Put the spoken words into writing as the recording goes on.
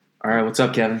All right, what's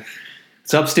up, Kevin?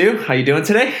 What's up, Stu? How you doing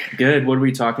today? Good. What are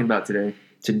we talking about today?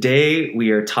 Today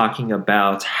we are talking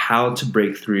about how to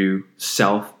break through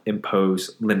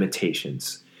self-imposed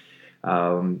limitations.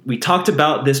 We talked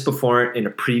about this before in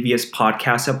a previous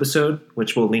podcast episode,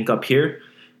 which we'll link up here.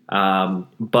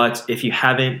 But if you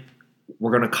haven't,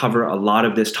 we're going to cover a lot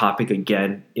of this topic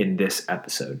again in this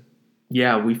episode.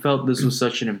 Yeah, we felt this was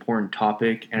such an important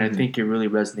topic, and I think it really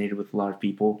resonated with a lot of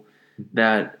people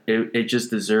that it just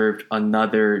deserved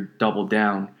another double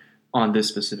down on this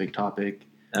specific topic.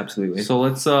 Absolutely. So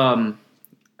let's,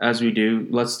 as we do,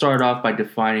 let's start off by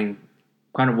defining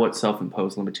kind of what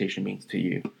self-imposed limitation means to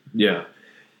you. Yeah.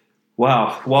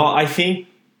 Wow. Well, I think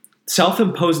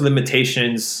self-imposed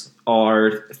limitations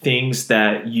are things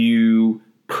that you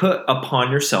put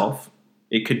upon yourself.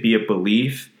 It could be a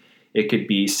belief. It could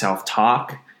be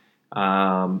self-talk.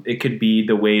 It could be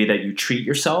the way that you treat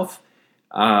yourself.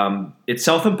 It's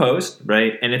self-imposed,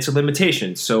 right? And it's a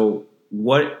limitation. So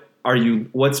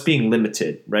what's being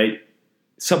limited, right?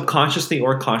 Subconsciously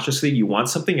or consciously, you want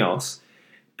something else.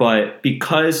 But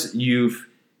because you've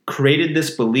created this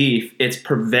belief, it's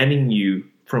preventing you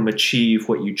from achieve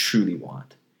what you truly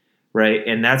want, right?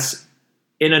 And that's,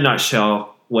 in a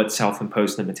nutshell, what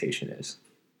self-imposed limitation is.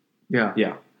 Yeah.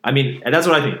 Yeah. I mean, that's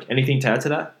what I think. Anything to add to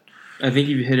that? I think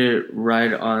you've hit it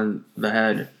right on the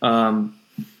head.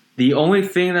 The only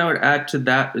thing that I would add to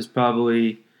that is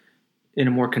probably in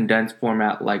a more condensed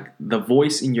format, like the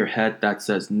voice in your head that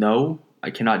says, no,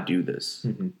 I cannot do this,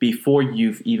 before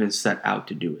you've even set out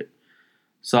to do it.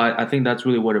 So I think that's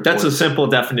really what it boils down to. That's a simple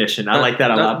definition. I like that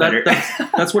a lot better.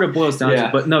 That's what it boils down to.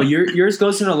 But no, yours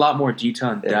goes in a lot more detail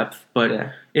and depth.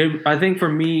 But I think for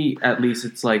me, at least,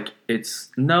 it's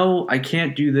no, I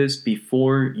can't do this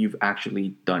before you've actually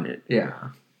done it. Yeah.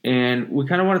 And we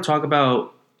kind of want to talk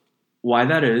about why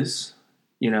that is,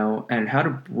 and how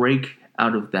to break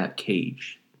out of that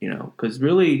cage, because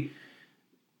really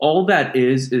all that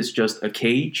is just a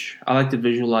cage. I like to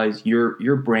visualize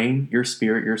your brain, your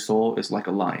spirit, your soul is like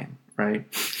a lion, right?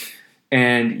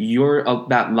 And you're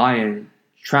that lion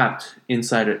trapped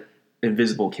inside an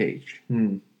invisible cage.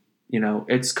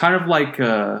 It's kind of like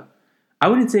I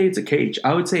wouldn't say it's a cage.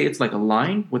 I would say it's like a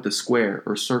line with a square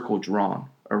or circle drawn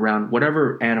around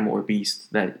whatever animal or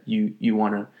beast that you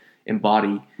want to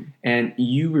embody, and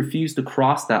you refuse to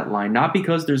cross that line, not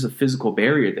because there's a physical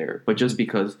barrier there, but just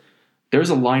because there's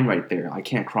a line right there. I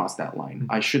can't cross that line.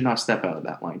 I should not step out of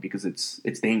that line because it's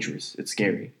dangerous. It's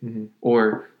scary.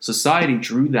 Or society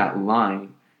drew that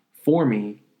line for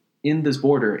me in this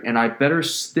border, and I better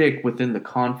stick within the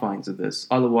confines of this.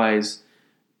 Otherwise,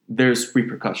 there's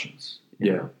repercussions.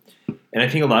 Yeah. And I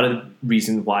think a lot of the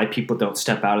reasons why people don't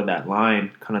step out of that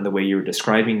line, kind of the way you were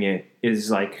describing it, is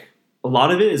like a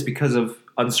lot of it is because of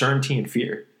uncertainty and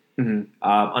fear.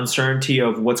 Uncertainty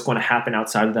of what's going to happen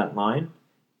outside of that line,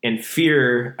 and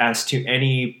fear as to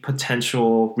any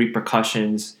potential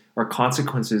repercussions or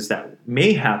consequences that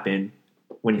may happen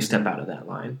when you step out of that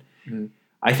line.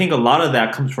 I think a lot of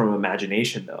that comes from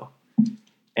imagination, though,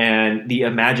 and the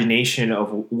imagination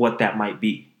of what that might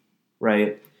be,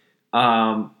 right?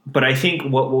 But I think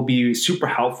what will be super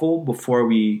helpful before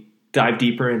we dive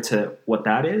deeper into what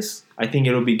that is, I think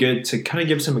it'll be good to kind of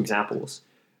give some examples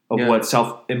of what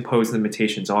self-imposed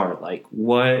limitations are. Like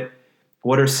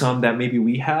what are some that maybe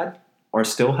we had or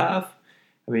still have?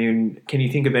 I mean, can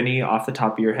you think of any off the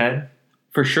top of your head?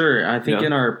 For sure. I think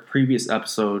in our previous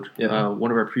episode, one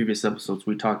of our previous episodes,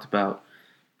 we talked about,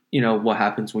 what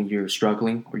happens when you're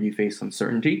struggling or you face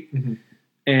uncertainty.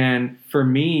 And for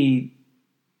me,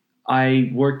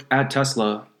 I worked at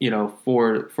Tesla,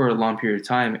 for a long period of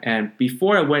time. And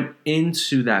before I went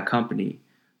into that company,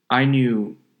 I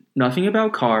knew nothing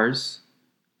about cars.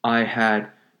 I had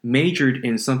majored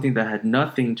in something that had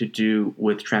nothing to do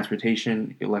with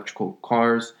transportation, electrical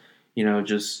cars,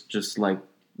 just like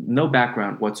no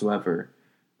background whatsoever,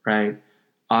 right?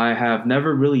 I have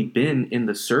never really been in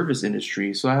the service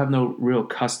industry, so I have no real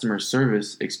customer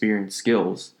service experience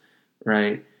skills,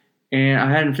 right? And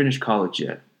I hadn't finished college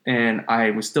yet, and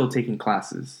I was still taking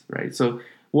classes, right? So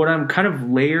what I'm kind of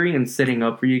layering and setting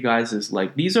up for you guys is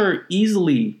like, these are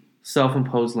easily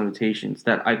self-imposed limitations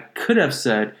that I could have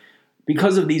said,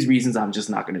 because of these reasons, I'm just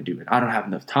not going to do it. I don't have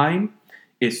enough time.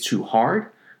 It's too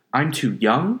hard. I'm too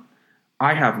young.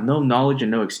 I have no knowledge and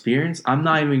no experience. I'm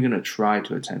not even going to try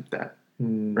to attempt that,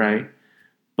 right?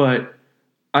 But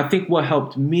I think what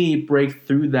helped me break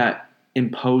through that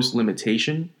imposed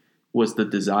limitation was the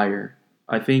desire.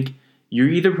 I think you're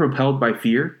either propelled by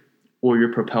fear or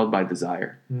you're propelled by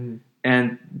desire.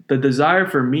 And the desire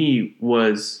for me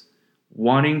was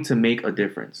wanting to make a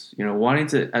difference, wanting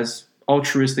to, as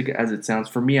altruistic as it sounds,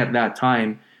 for me at that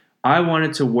time, I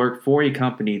wanted to work for a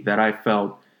company that I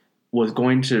felt was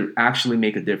going to actually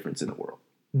make a difference in the world.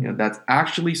 You know, that's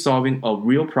actually solving a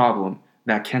real problem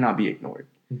that cannot be ignored.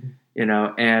 You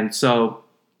know, and so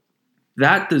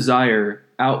that desire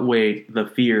outweighed the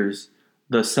fears,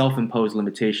 the self-imposed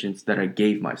limitations that I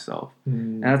gave myself.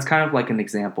 And that's kind of like an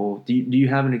example. Do you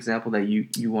have an example that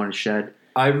you want to shed?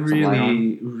 I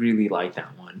really like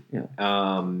that one.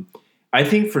 Yeah. I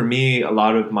think for me, a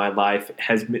lot of my life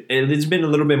it's been a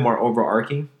little bit more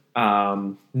overarching.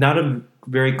 Not a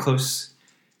very close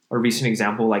or recent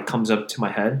example like comes up to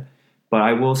my head, but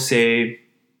I will say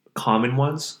common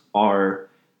ones are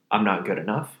I'm not good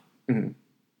enough.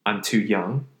 I'm too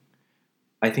young.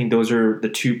 I think those are the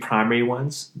two primary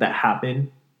ones that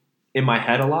happen in my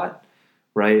head a lot,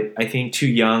 right? I think too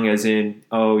young as in,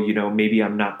 oh, you know, maybe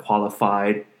I'm not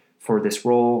qualified for this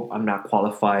role. I'm not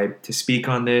qualified to speak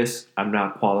on this. I'm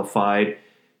not qualified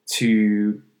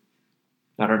to,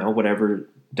 I don't know, whatever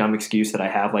dumb excuse that I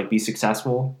have, like be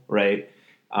successful, right?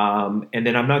 And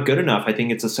then I'm not good enough. I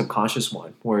think it's a subconscious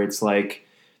one where it's like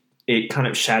it kind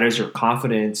of shatters your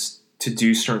confidence to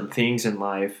do certain things in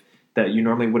life that you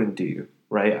normally wouldn't do,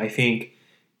 right? I think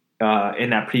in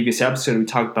that previous episode, we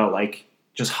talked about like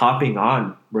just hopping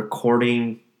on,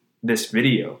 recording this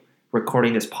video,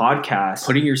 recording this podcast.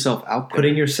 Putting yourself out there.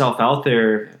 Putting yourself out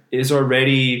there was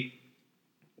already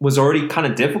kind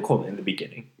of difficult in the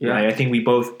beginning, right? I think we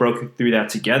both broke through that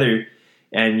together.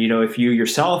 And, you know, if you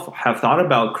yourself have thought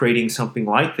about creating something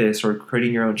like this or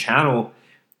creating your own channel,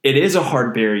 it is a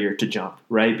hard barrier to jump,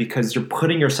 right? Because you're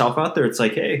putting yourself out there. It's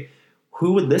like, hey,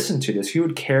 who would listen to this? Who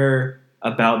would care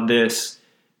about this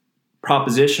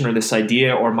proposition or this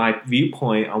idea or my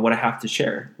viewpoint on what I have to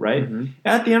share, right?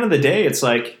 At the end of the day, it's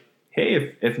like,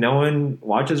 hey, if no one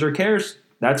watches or cares,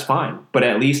 that's fine. But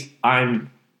at least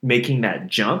I'm making that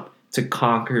jump to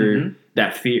conquer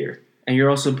that fear. And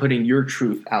you're also putting your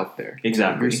truth out there.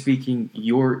 Exactly. You know, you're speaking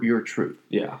your truth.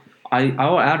 Yeah.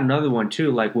 I'll add another one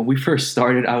too. Like when we first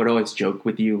started, I would always joke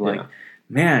with you, like,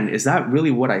 man, is that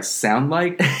really what I sound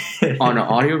like on an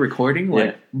audio recording?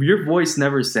 Like your voice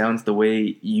never sounds the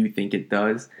way you think it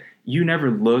does. You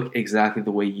never look exactly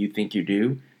the way you think you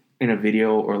do in a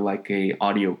video or like a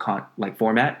audio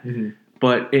format.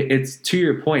 But it's to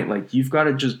your point, like you've got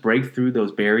to just break through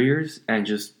those barriers and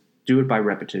just do it by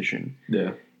repetition.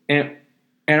 Yeah. And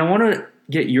I want to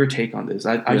get your take on this.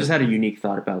 I just had a unique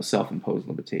thought about self-imposed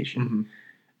limitation.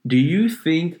 Do you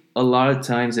think a lot of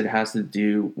times it has to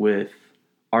do with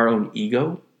our own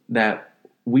ego, that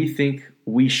we think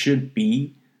we should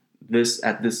be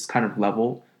at this kind of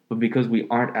level, but because we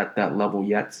aren't at that level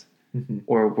yet,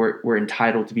 or we're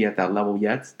entitled to be at that level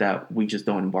yet, that we just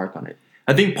don't embark on it?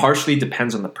 I think partially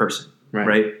depends on the person,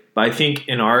 right? But I think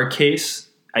in our case,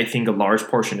 I think a large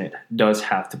portion it does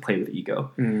have to play with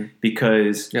ego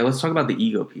because... Yeah, let's talk about the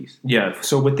ego piece. Yeah,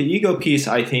 so with the ego piece,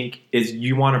 I think is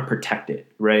you want to protect it,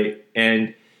 right?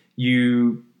 And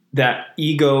that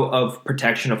ego of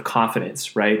protection of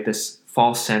confidence, right? This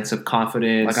false sense of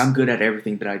confidence. Like I'm good at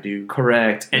everything that I do.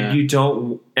 Correct. And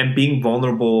and being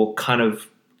vulnerable kind of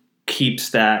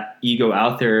keeps that ego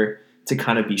out there to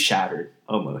kind of be shattered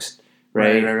almost,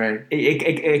 right? Right.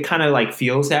 It kind of like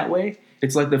feels that way.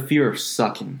 It's like the fear of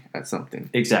sucking at something.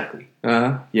 Exactly.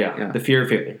 Yeah. The fear of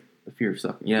failure. The fear of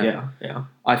sucking. Yeah.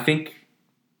 I think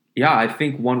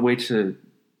one way to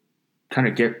kind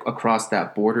of get across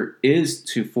that border is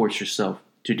to force yourself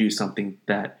to do something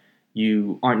that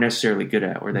you aren't necessarily good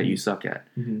at or that you suck at.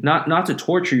 Not to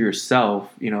torture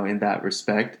yourself, you know, in that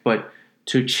respect, but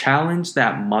to challenge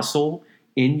that muscle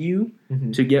in you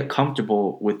to get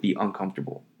comfortable with the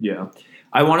uncomfortable. Yeah.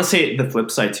 I want to say the flip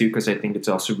side too, because I think it's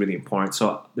also really important.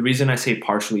 So the reason I say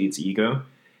partially it's ego,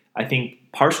 I think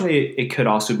partially it could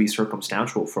also be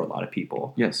circumstantial for a lot of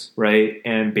people. Yes. Right.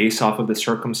 And based off of the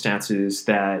circumstances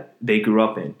that they grew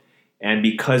up in. And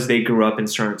because they grew up in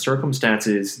certain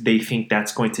circumstances, they think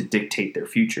that's going to dictate their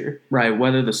future. Right.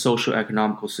 Whether the social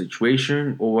economical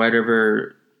situation or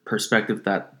whatever perspective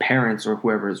that parents or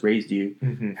whoever has raised you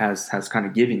has kind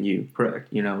of given you. Correct.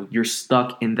 You know, you're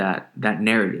stuck in that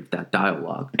narrative, that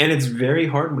dialogue. And it's very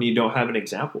hard when you don't have an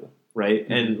example, right?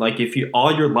 And like if you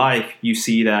all your life you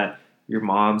see that your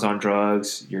mom's on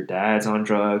drugs, your dad's on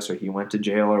drugs, or he went to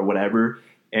jail or whatever,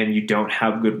 and you don't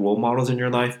have good role models in your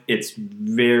life, it's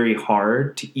very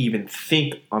hard to even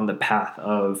think on the path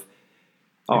of,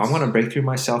 I want to break through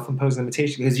my self-imposed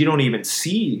limitation, because you don't even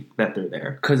see that they're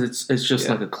there. Because it's just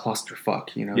like a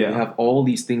clusterfuck, you know? You have all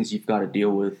these things you've got to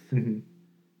deal with.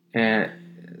 And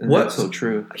that's so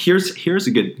true. Here's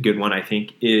a good one, I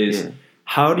think, is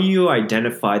how do you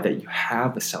identify that you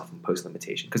have a self-imposed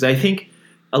limitation? Because I think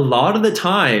a lot of the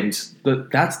times,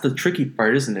 that's the tricky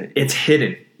part, isn't it? It's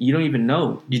hidden. You don't even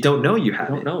know. You don't know you have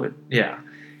it. You don't know it. Yeah.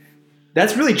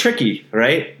 That's really tricky,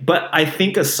 right? But I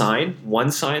think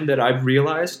one sign that I've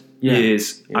realized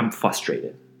is I'm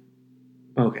frustrated.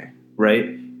 Okay. Right?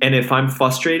 And if I'm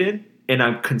frustrated and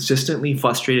I'm consistently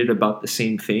frustrated about the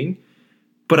same thing,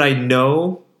 but I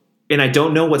know and I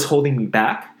don't know what's holding me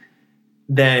back,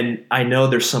 then I know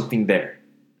there's something there.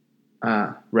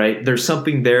 Right? There's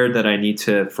something there that I need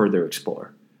to further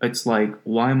explore. It's like,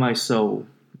 why am I so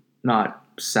not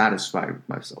satisfied with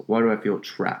myself? Why do I feel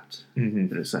trapped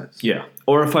in a sense? Yeah.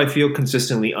 Or if I feel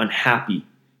consistently unhappy,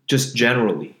 just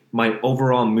generally, my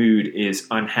overall mood is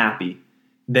unhappy,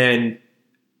 then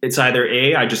it's either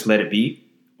A, I just let it be,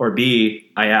 or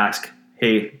B, I ask,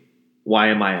 hey, why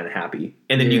am I unhappy?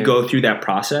 And then you go through that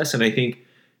process, and I think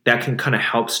that can kind of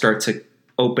help start to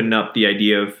open up the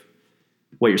idea of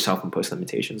what your self-imposed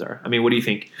limitations are. I mean, what do you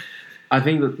think? I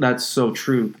think that's so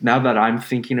true. Now that I'm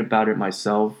thinking about it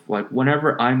myself, like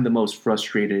whenever I'm the most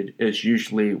frustrated is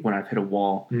usually when I've hit a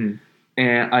wall.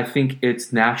 And I think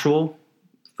it's natural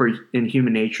in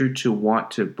human nature to want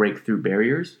to break through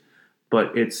barriers,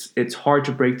 but it's hard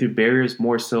to break through barriers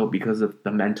more so because of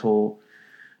the mental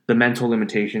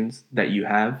limitations that you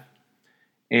have.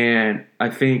 And I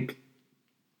think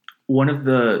one of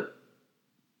the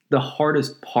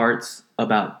hardest parts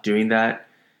about doing that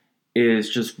is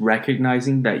just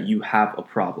recognizing that you have a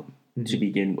problem to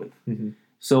begin with.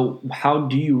 So how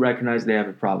do you recognize they have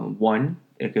a problem? One,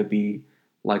 it could be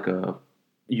like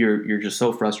you're just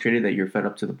so frustrated that you're fed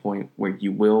up to the point where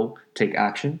you will take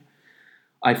action.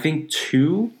 I think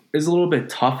 2 is a little bit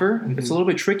tougher. It's a little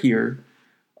bit trickier.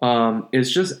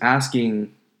 It's just getting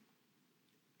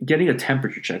a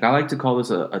temperature check. I like to call this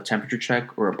a temperature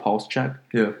check or a pulse check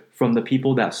from the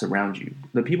people that surround you.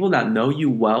 The people that know you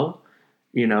well,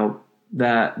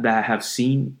 that have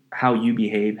seen how you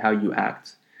behave, how you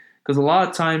act. Because a lot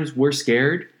of times we're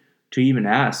scared to even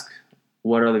ask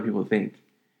what other people think.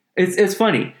 It's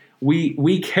funny.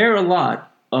 We care a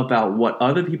lot about what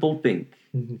other people think,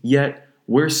 yet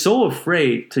we're so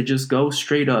afraid to just go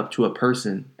straight up to a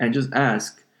person and just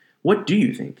ask, what do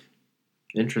you think?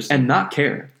 Interesting. And not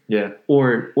care. Yeah.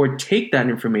 Or take that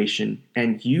information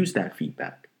and use that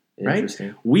feedback. Right?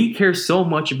 We care so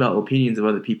much about opinions of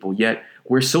other people, yet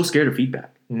we're so scared of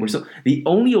feedback. The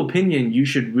only opinion you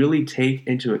should really take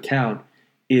into account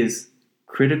is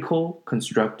critical,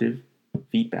 constructive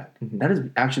feedback. That is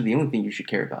actually the only thing you should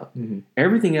care about.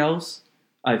 Everything else,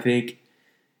 I think,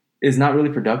 is not really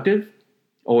productive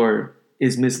or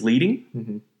is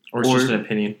misleading. Or it's just an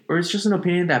opinion. Or it's just an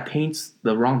opinion that paints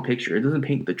the wrong picture. It doesn't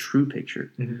paint the true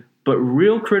picture. But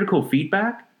real critical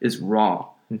feedback is raw.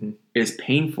 It's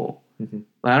painful.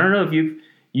 I don't know if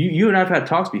you and I've had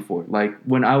talks before. Like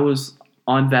when I was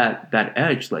on that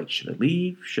edge, like should I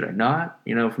leave? Should I not?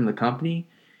 From the company,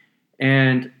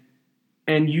 and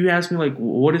you asked me like,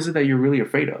 what is it that you're really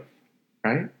afraid of,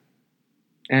 right?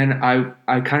 And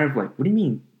I kind of like, what do you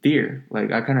mean fear?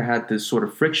 Like I kind of had this sort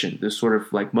of friction, this sort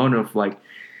of like moment of like,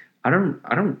 I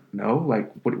don't know,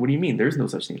 like what do you mean? There's no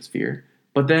such thing as fear.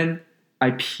 But then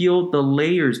I peeled the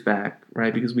layers back,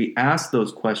 right? Because we ask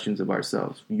those questions of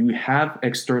ourselves. You have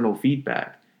external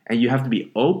feedback, and you have to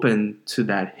be open to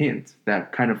that hint,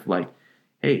 that kind of like,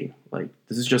 hey, like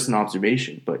this is just an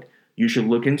observation, but you should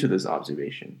look into this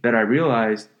observation. That I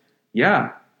realized,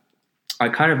 yeah, I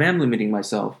kind of am limiting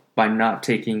myself by not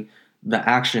taking the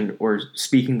action or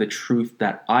speaking the truth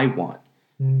that I want,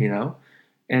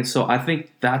 And so I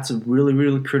think that's a really,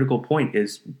 really critical point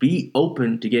is be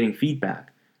open to getting feedback.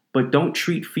 But don't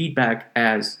treat feedback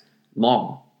as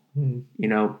law,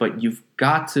 but you've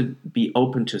got to be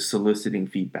open to soliciting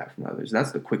feedback from others.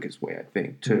 That's the quickest way, I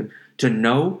think, to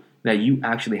know that you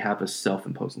actually have a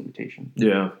self-imposed limitation.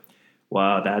 Yeah.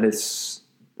 Wow, that is...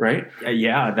 Right?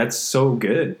 Yeah, that's so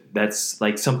good. That's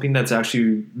like something that's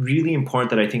actually really important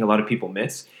that I think a lot of people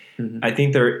miss. I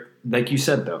think like you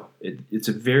said, though, it's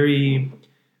a very...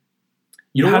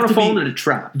 You don't want to fall into the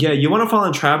trap. Yeah, you want to fall in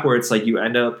a trap where it's like you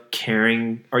end up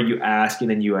caring or you ask and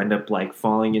then you end up like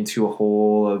falling into a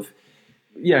hole of...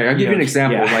 Yeah, I'll give you an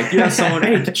example. Yeah. Like you have someone,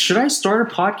 hey, should I start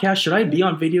a podcast? Should I be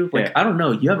on video? Like, I don't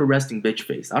know. You have a resting bitch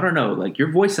face. I don't know. Like your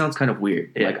voice sounds kind of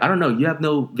weird. Yeah. Like, I don't know. You have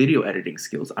no video editing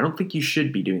skills. I don't think you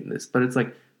should be doing this. But it's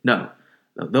like, no,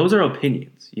 those are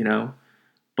opinions,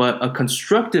 But a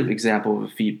constructive example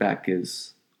of feedback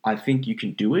is, I think you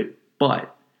can do it,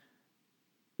 but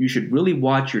you should really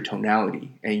watch your tonality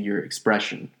and your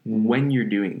expression when you're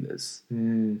doing this.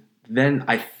 Then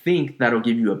I think that'll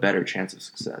give you a better chance of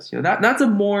success. That's a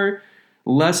more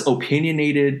less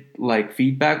opinionated like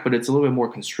feedback, but it's a little bit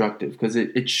more constructive because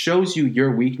it shows you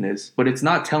your weakness, but it's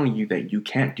not telling you that you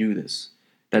can't do this.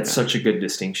 That's such a good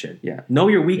distinction. Yeah. Know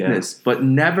your weakness, but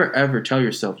never ever tell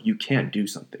yourself you can't do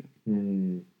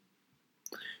something.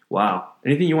 Wow.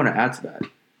 Anything you want to add to that?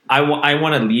 I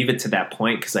want to leave it to that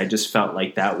point because I just felt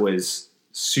like that was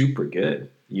super good,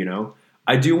 you know?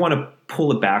 I do want to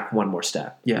pull it back one more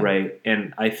step, right?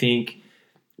 And I think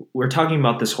we're talking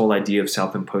about this whole idea of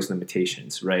self-imposed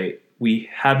limitations, right? We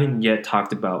haven't yet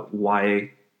talked about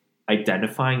why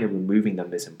identifying and removing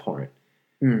them is important,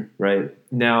 right?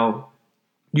 Now,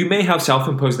 you may have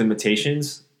self-imposed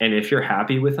limitations, and if you're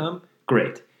happy with them,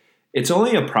 great. It's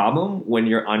only a problem when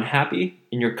you're unhappy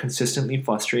and you're consistently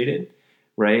frustrated,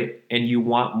 right? And you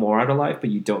want more out of life, but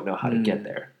you don't know how to get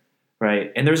there,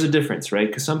 right? And there's a difference, right?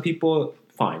 Because some people,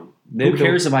 fine. Who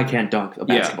cares if I can't dunk a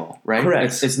basketball, right?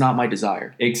 Correct. It's not my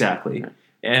desire. Exactly. Yeah.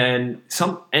 And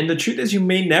the truth is you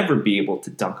may never be able to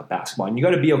dunk a basketball. And you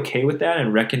got to be okay with that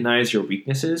and recognize your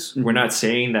weaknesses. We're not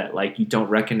saying that like you don't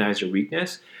recognize your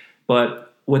weakness,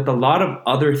 but with a lot of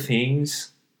other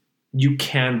things, you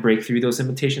can break through those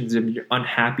limitations. If you're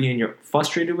unhappy and you're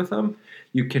frustrated with them,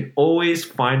 you can always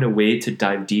find a way to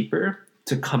dive deeper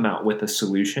to come out with a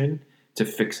solution to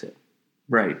fix it.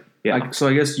 Right. Yeah. So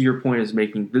I guess your point is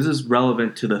making this is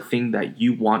relevant to the thing that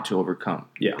you want to overcome.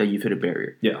 Yeah. That you've hit a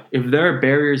barrier. Yeah. If there are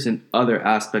barriers in other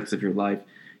aspects of your life,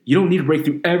 you don't need to break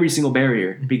through every single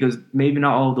barrier because maybe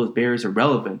not all of those barriers are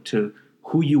relevant to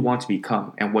who you want to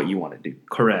become and what you want to do.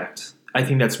 Correct. I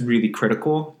think that's really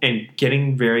critical, and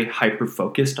getting very hyper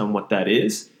focused on what that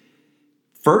is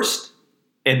first,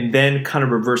 and then kind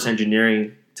of reverse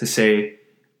engineering to say,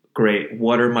 great,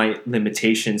 what are my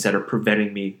limitations that are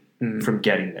preventing me from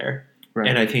getting there? Right.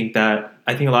 And I think a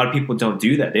lot of people don't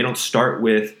do that. They don't start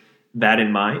with that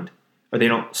in mind, or they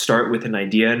don't start with an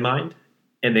idea in mind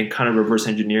and then kind of reverse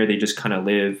engineer. They just kind of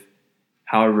live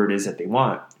however it is that they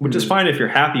want, which is fine if you're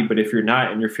happy, but if you're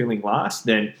not and you're feeling lost,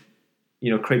 then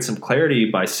create some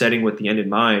clarity by setting with the end in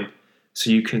mind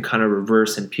so you can kind of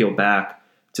reverse and peel back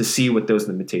to see what those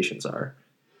limitations are.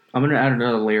 I'm going to add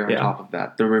another layer on top of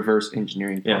that, the reverse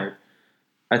engineering part.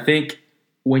 I think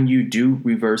when you do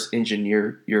reverse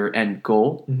engineer your end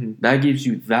goal, that gives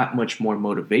you that much more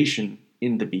motivation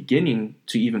in the beginning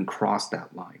to even cross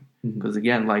that line. Because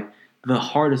again, like the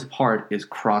hardest part is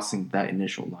crossing that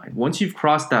initial line. Once you've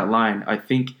crossed that line, I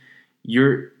think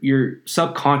you're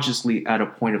subconsciously at a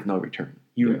point of no return.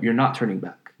 You're not turning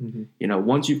back.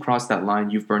 Once you've crossed that line,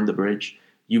 you've burned the bridge,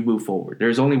 you move forward.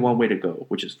 There's only one way to go,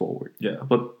 which is forward.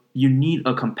 But you need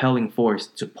a compelling force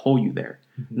to pull you there.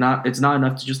 It's not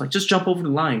enough to just jump over the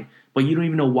line, but you don't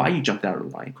even know why you jumped out of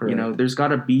the line. Correct. There's got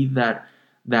to be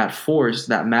that force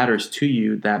that matters to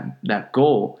you, that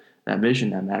goal, that vision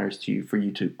that matters to you for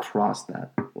you to cross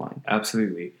that line.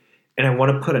 Absolutely. And I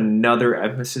want to put another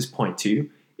emphasis point too.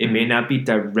 It may not be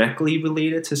directly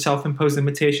related to self-imposed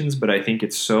limitations, but I think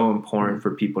it's so important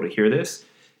for people to hear this,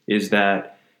 is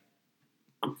that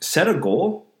set a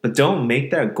goal, but don't make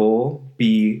that goal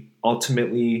be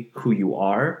ultimately who you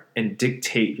are and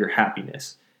dictate your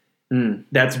happiness.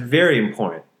 That's very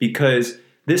important, because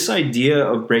this idea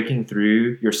of breaking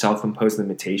through your self-imposed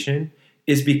limitation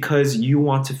is because you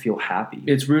want to feel happy.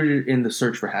 It's rooted in the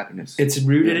search for happiness. It's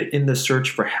rooted in the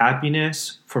search for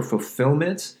happiness, for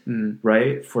fulfillment,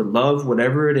 right? For love,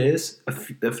 whatever it is,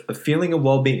 a feeling of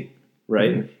well-being,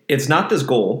 right? It's not this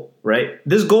goal, right?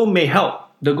 This goal may help.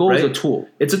 The goal is a tool.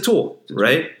 It's a tool,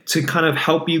 right? To kind of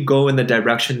help you go in the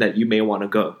direction that you may want to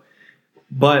go.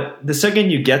 But the second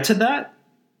you get to that,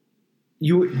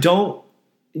 you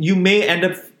may end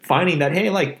up finding that,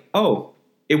 hey,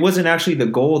 it wasn't actually the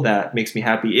goal that makes me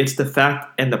happy. It's the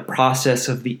fact and the process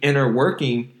of the inner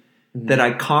working that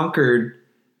I conquered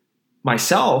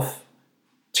myself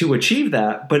to achieve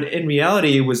that. But in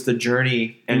reality, it was the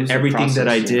journey and everything that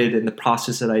I did and the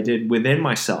process that I did within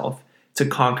myself to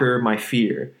conquer my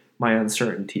fear, my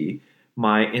uncertainty,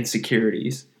 my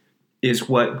insecurities is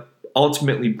what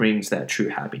ultimately brings that true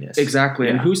happiness. Exactly.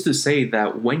 And who's to say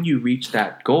that when you reach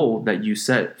that goal that you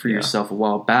set for yourself a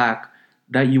while back,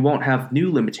 that you won't have new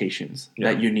limitations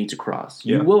that you need to cross.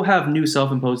 You will have new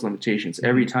self-imposed limitations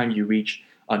every time you reach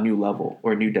a new level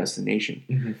or a new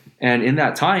destination. And in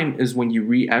that time is when you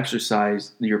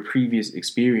re-exercise your previous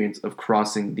experience of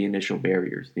crossing the initial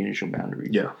barriers, the initial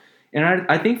boundaries. And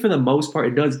I think for the most part,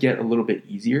 it does get a little bit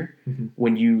easier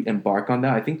when you embark on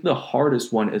that. I think the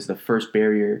hardest one is the first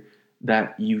barrier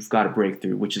that you've got to break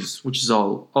through, which is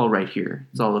all right here.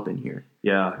 It's all up in here.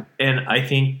 Yeah. And I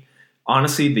think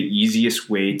honestly, the easiest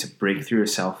way to break through a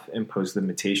self-imposed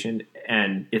limitation,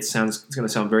 and it's going to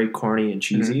sound very corny and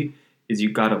cheesy, is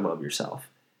you got to love yourself.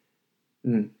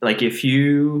 Like if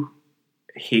you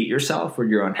hate yourself or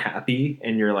you're unhappy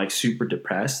and you're like super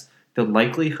depressed, the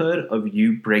likelihood of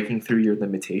you breaking through your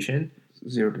limitation,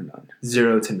 0 to none.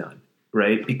 0 to none,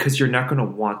 right? Because you're not going to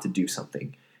want to do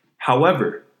something.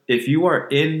 However, if you are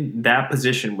in that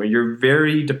position where you're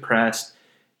very depressed,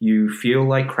 you feel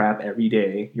like crap every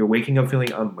day, you're waking up feeling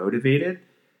unmotivated,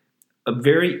 a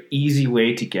very easy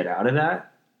way to get out of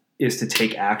that is to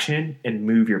take action and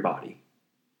move your body.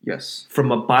 Yes.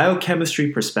 From a biochemistry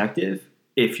perspective,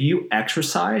 if you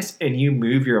exercise and you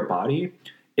move your body,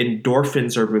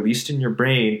 endorphins are released in your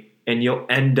brain and you'll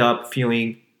end up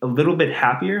feeling a little bit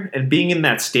happier. And being in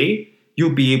that state,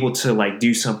 you'll be able to like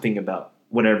do something about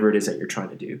whatever it is that you're trying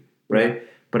to do, right? Yeah.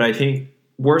 But I think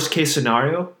worst case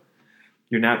scenario,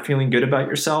 you're not feeling good about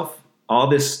yourself. All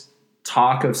this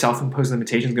talk of self-imposed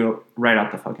limitations go right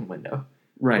out the fucking window,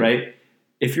 right?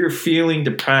 If you're feeling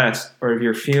depressed or if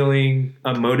you're feeling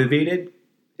unmotivated,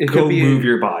 move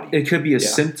your body. It could be a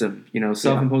symptom.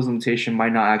 Self-imposed limitation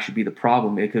might not actually be the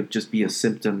problem. It could just be a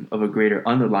symptom of a greater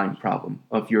underlying problem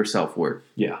of your self-worth.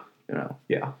 Yeah.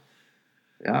 Yeah.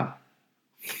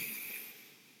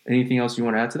 Anything else you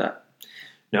want to add to that?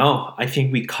 No, I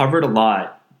think we covered a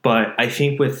lot, but I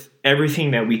think with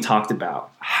everything that we talked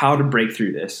about, how to break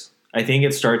through this, I think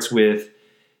it starts with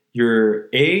your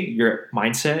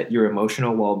mindset, your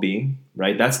emotional well-being,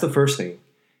 right? That's the first thing,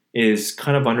 is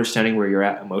kind of understanding where you're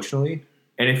at emotionally.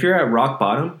 And if you're at rock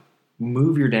bottom,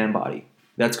 move your damn body.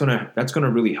 That's gonna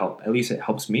really help. At least it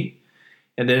helps me.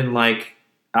 And then like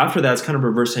after that, it's kind of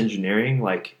reverse engineering.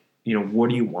 Like, what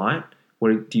do you want?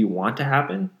 What do you want to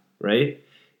happen? Right?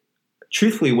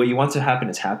 Truthfully, what you want to happen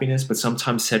is happiness, but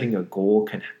sometimes setting a goal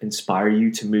can inspire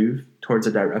you to move towards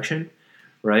a direction,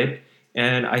 right?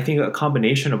 And I think a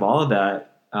combination of all of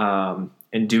that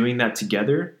and doing that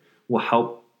together will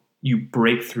help you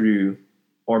break through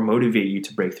or motivate you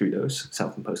to break through those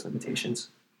self-imposed limitations.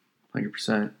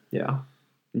 100%. Yeah.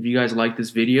 If you guys like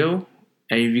this video,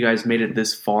 and if you guys made it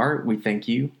this far, we thank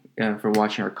you for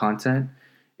watching our content.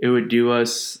 It would do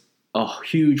us a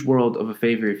huge world of a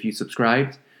favor if you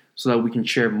subscribed so that we can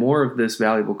share more of this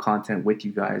valuable content with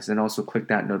you guys, and also click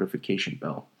that notification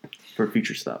bell for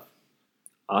future stuff.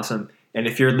 Awesome. And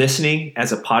if you're listening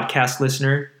as a podcast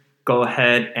listener, go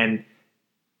ahead and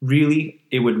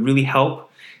it would really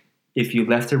help if you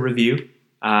left a review.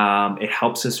 It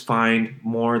helps us find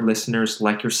more listeners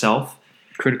like yourself.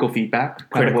 Critical feedback.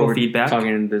 Talking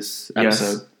in this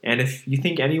episode. Yes. And if you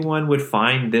think anyone would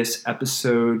find this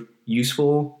episode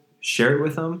useful, share it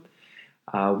with them.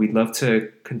 We'd love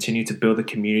to continue to build a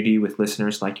community with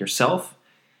listeners like yourself.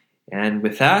 And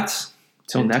with that,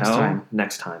 until next time.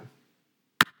 Next time.